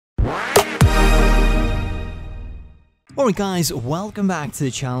Alright guys, welcome back to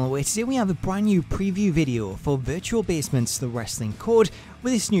the channel where today we have a brand new preview video for Virtual Basement's The Wrestling Code,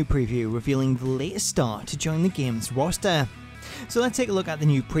 with this new preview revealing the latest star to join the game's roster. So let's take a look at the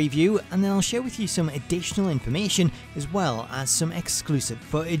new preview and then I'll share with you some additional information as well as some exclusive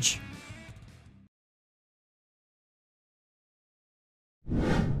footage.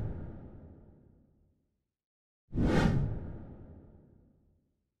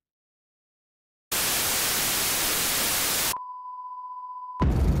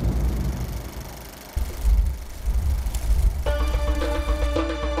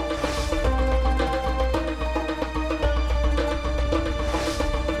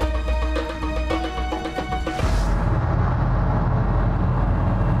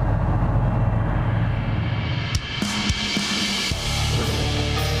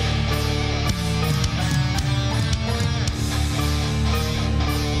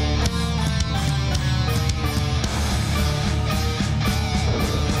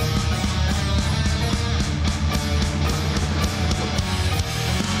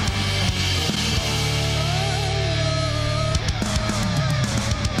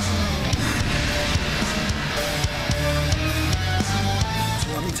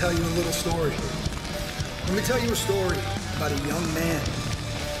 Tell you a little story. Let me tell you a story about a young man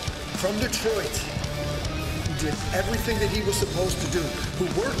from Detroit who did everything that he was supposed to do, who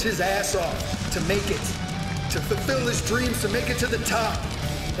worked his ass off to make it, to fulfill his dreams, to make it to the top.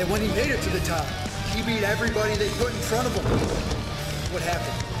 And when he made it to the top, he beat everybody they put in front of him. What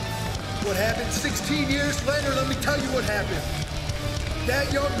happened? What happened 16 years later? Let me tell you what happened.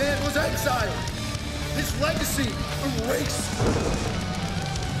 That young man was exiled. His legacy erased.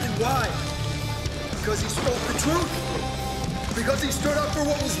 And why? Because he spoke the truth. Because he stood up for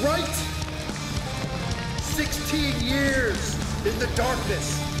what was right. 16 years in the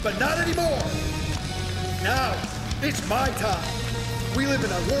darkness, but not anymore. Now, it's my time. We live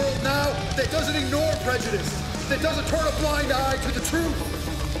in a world now that doesn't ignore prejudice, that doesn't turn a blind eye to the truth.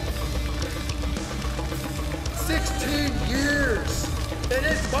 16 years, and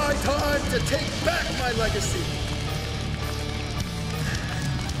it's my time to take back my legacy.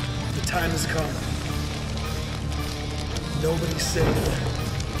 The time has come. Nobody's safe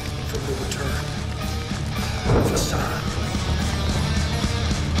from the return of Hassan.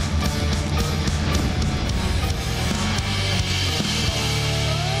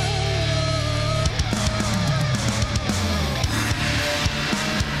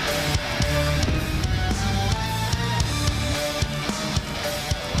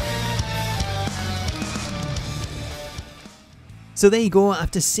 So there you go,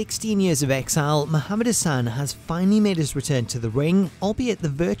 after 16 years of exile, Muhammad Hassan has finally made his return to the ring, albeit the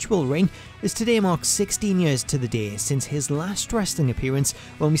virtual ring, as today marks 16 years to the day since his last wrestling appearance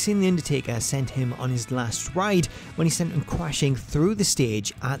when we seen The Undertaker send him on his last ride when he sent him crashing through the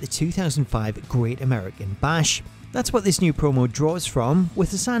stage at the 2005 Great American Bash. That's what this new promo draws from,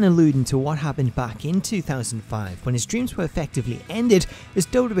 with Hassan alluding to what happened back in 2005 when his dreams were effectively ended as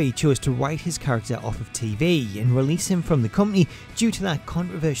WWE chose to write his character off of TV and release him from the company due to that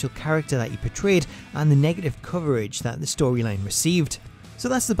controversial character that he portrayed and the negative coverage that the storyline received. So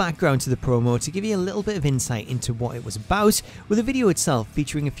that's the background to the promo to give you a little bit of insight into what it was about, with the video itself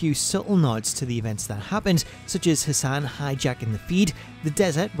featuring a few subtle nods to the events that happened, such as Hassan hijacking the feed, the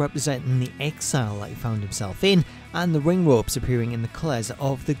desert representing the exile that he found himself in, and the ring ropes appearing in the colours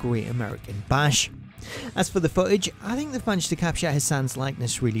of the Great American Bash. As for the footage, I think they've managed to capture Hassan's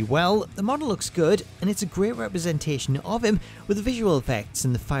likeness really well. The model looks good and it's a great representation of him, with the visual effects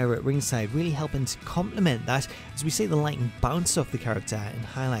and the fire at ringside really helping to complement that as we see the lighting bounce off the character and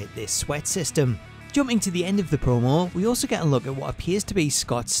highlight this sweat system. Jumping to the end of the promo, we also get a look at what appears to be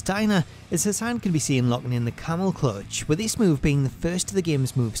Scott Steiner, as Hassan can be seen locking in the camel clutch, with this move being the first of the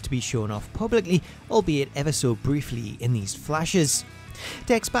game's moves to be shown off publicly, albeit ever so briefly in these flashes.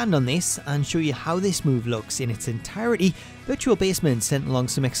 To expand on this and show you how this move looks in its entirety, Virtual Basement sent along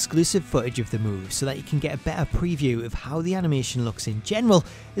some exclusive footage of the move so that you can get a better preview of how the animation looks in general,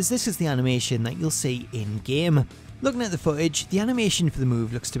 as this is the animation that you'll see in-game. Looking at the footage, the animation for the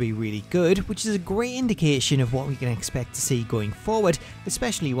move looks to be really good, which is a great indication of what we can expect to see going forward,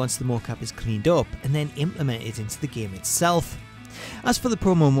 especially once the mocap is cleaned up and then implemented into the game itself. As for the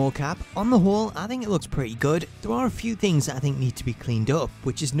promo mocap, on the whole I think it looks pretty good. There are a few things that I think need to be cleaned up,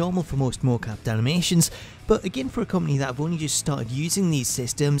 which is normal for most mocapped animations, but again for a company that have only just started using these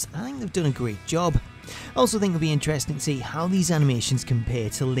systems, I think they've done a great job. I also think it'll be interesting to see how these animations compare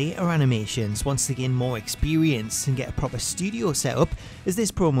to later animations once they gain more experience and get a proper studio setup, as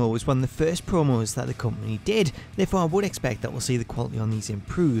this promo was one of the first promos that the company did, therefore I would expect that we'll see the quality on these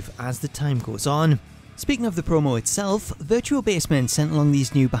improve as the time goes on. Speaking of the promo itself, Virtual Basement sent along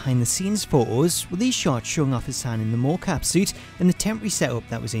these new behind the scenes photos with these shots showing off Hassan in the mocap suit and the temporary setup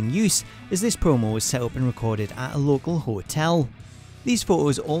that was in use, as this promo was set up and recorded at a local hotel. These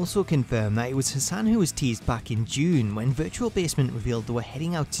photos also confirm that it was Hassan who was teased back in June when Virtual Basement revealed they were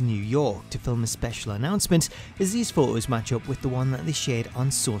heading out to New York to film a special announcement, as these photos match up with the one that they shared on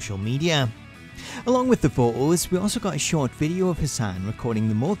social media. Along with the photos, we also got a short video of Hassan recording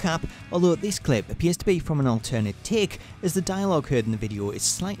the mocap, although this clip appears to be from an alternate take, as the dialogue heard in the video is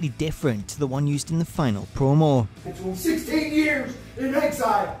slightly different to the one used in the final promo. 16 years in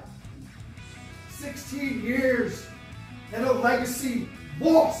exile. 16 years and a legacy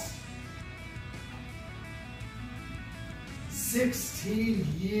lost. 16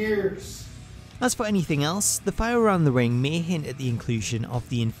 years. As for anything else, the fire around the ring may hint at the inclusion of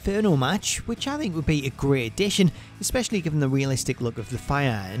the Inferno match, which I think would be a great addition, especially given the realistic look of the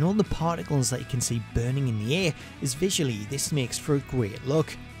fire and all the particles that you can see burning in the air, as visually this makes for a great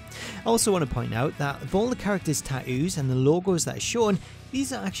look. I also want to point out that of all the characters' tattoos and the logos that are shown,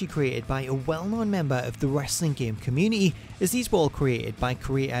 these are actually created by a well-known member of the wrestling game community, as these were all created by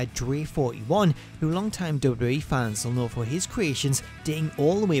creator Dre41, who longtime WWE fans will know for his creations dating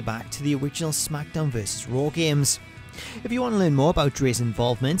all the way back to the original SmackDown vs Raw games. If you want to learn more about Dre's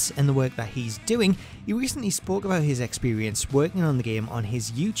involvement and the work that he's doing, he recently spoke about his experience working on the game on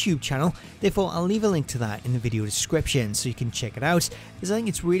his YouTube channel, therefore I'll leave a link to that in the video description so you can check it out, as I think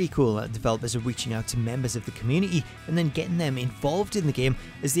it's really cool that developers are reaching out to members of the community and then getting them involved in the game,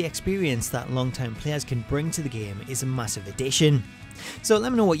 as the experience that long-time players can bring to the game is a massive addition. So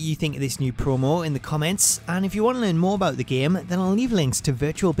let me know what you think of this new promo in the comments, and if you want to learn more about the game, then I'll leave links to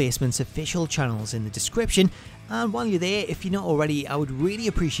Virtual Basement's official channels in the description. And while you're there, if you're not already, I would really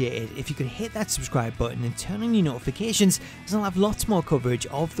appreciate it if you could hit that subscribe button and turn on your notifications, as I'll have lots more coverage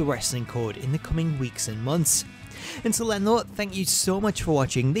of the Wrestling Code in the coming weeks and months. Until then though, thank you so much for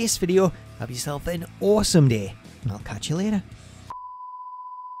watching this video, have yourself an awesome day, and I'll catch you later.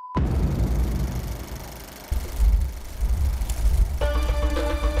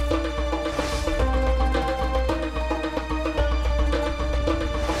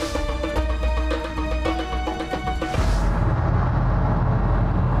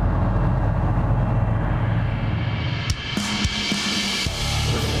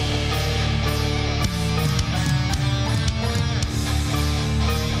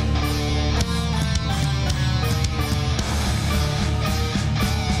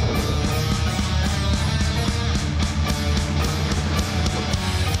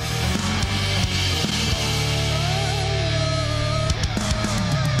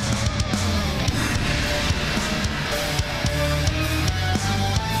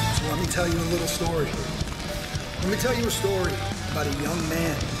 Tell you a little story. Let me tell you a story about a young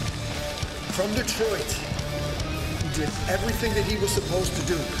man from Detroit who did everything that he was supposed to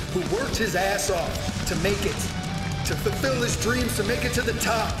do, who worked his ass off to make it, to fulfill his dreams, to make it to the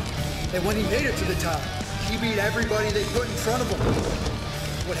top. And when he made it to the top, he beat everybody they put in front of him.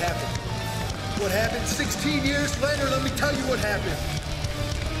 What happened? What happened 16 years later? Let me tell you what happened.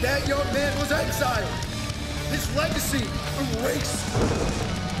 That young man was exiled. His legacy erased.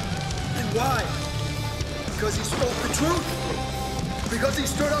 And why? Because he spoke the truth. Because he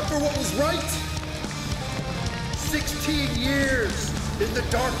stood up for what was right. 16 years in the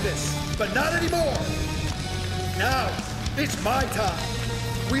darkness, but not anymore. Now, it's my time.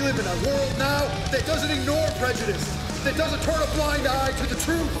 We live in a world now that doesn't ignore prejudice, that doesn't turn a blind eye to the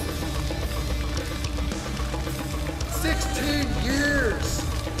truth. 16 years,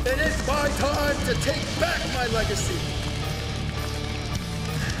 and it's my time to take back my legacy.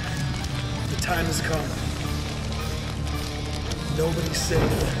 The time has come. Nobody's safe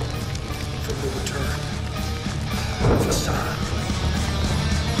from the return of Hassan.